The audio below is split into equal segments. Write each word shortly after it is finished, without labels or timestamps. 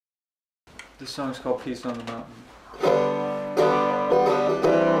This song's called Peace on the Mountain.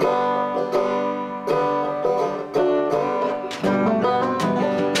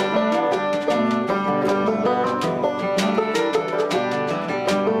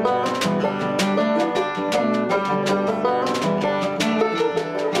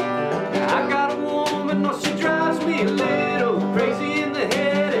 I got a woman, no, she drives me a little crazy in the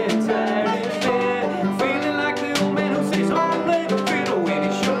head and tired in bed, feeling like the old man who stays home and play the fiddle when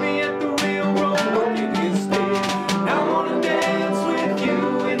he showed me at the railroad working instead. Now I wanna dance with you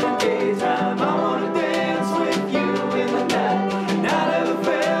in the daytime, I wanna dance with you in the night, and I never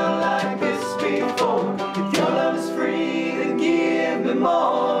felt like this before. If your love is free, then give me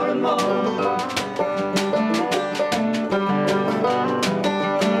more and more.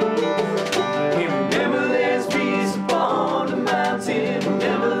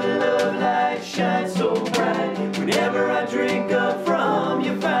 Whenever I drink up from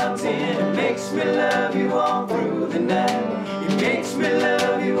your fountain, it makes me love you all through the night. It makes me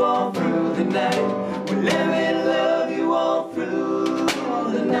love you all through the night. Well, let me love you all through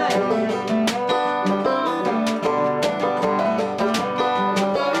the night.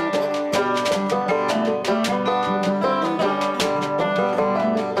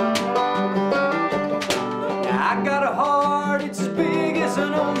 I got a heart, it's as big as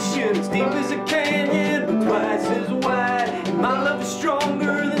an ocean, as deep as a canyon, but twice as wide. And my love is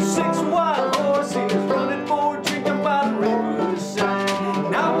stronger than 6 wild horses running for a drink by the riverside.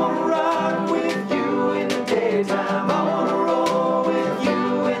 And I wanna rock with you in the daytime, I wanna roll with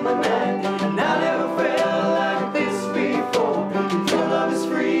you in the night. And I never felt like this before. If your love is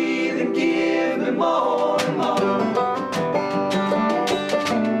free, then give me more and more.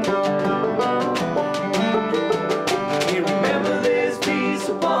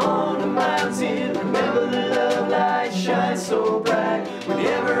 Remember the love light shines so bright.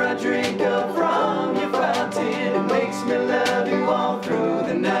 Whenever I drink up from your fountain, it makes me love you all through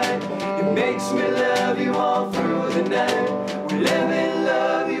the night. It makes me love you all through the night. Well, let me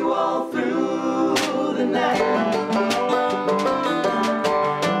love you all through the night.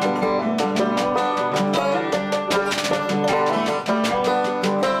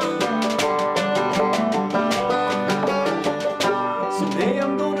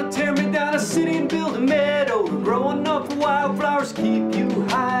 City and build a meadow, grow enough wildflowers keep you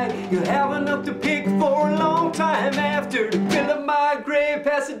high. You'll have enough to pick for a long time after, to fill up my grave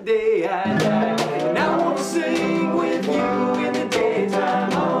past the day I die. And I want to sing with you in the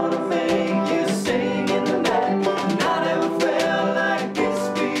daytime, I want to make you sing in the night. And I never felt like this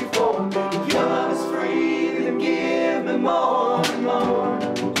before. If your love is free, then give me more and more.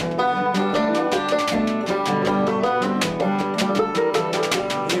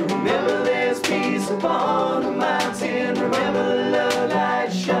 Upon the mountain, remember the love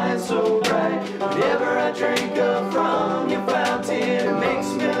light shines so bright. Whenever I drink up from your fountain, it makes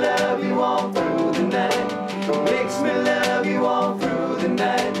me love you all through the night. It makes me love you all through the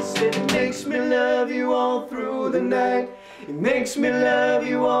night. It said it makes me love you all through the night. It makes me love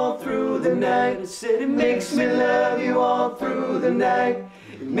you all through the night. It said it makes me love you all through the night.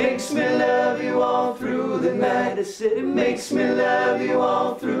 It makes me love you all through the night. I said it makes me love you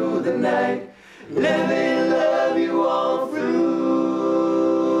all through the night. Let me love you all through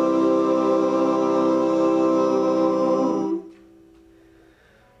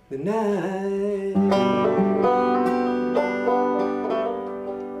the night.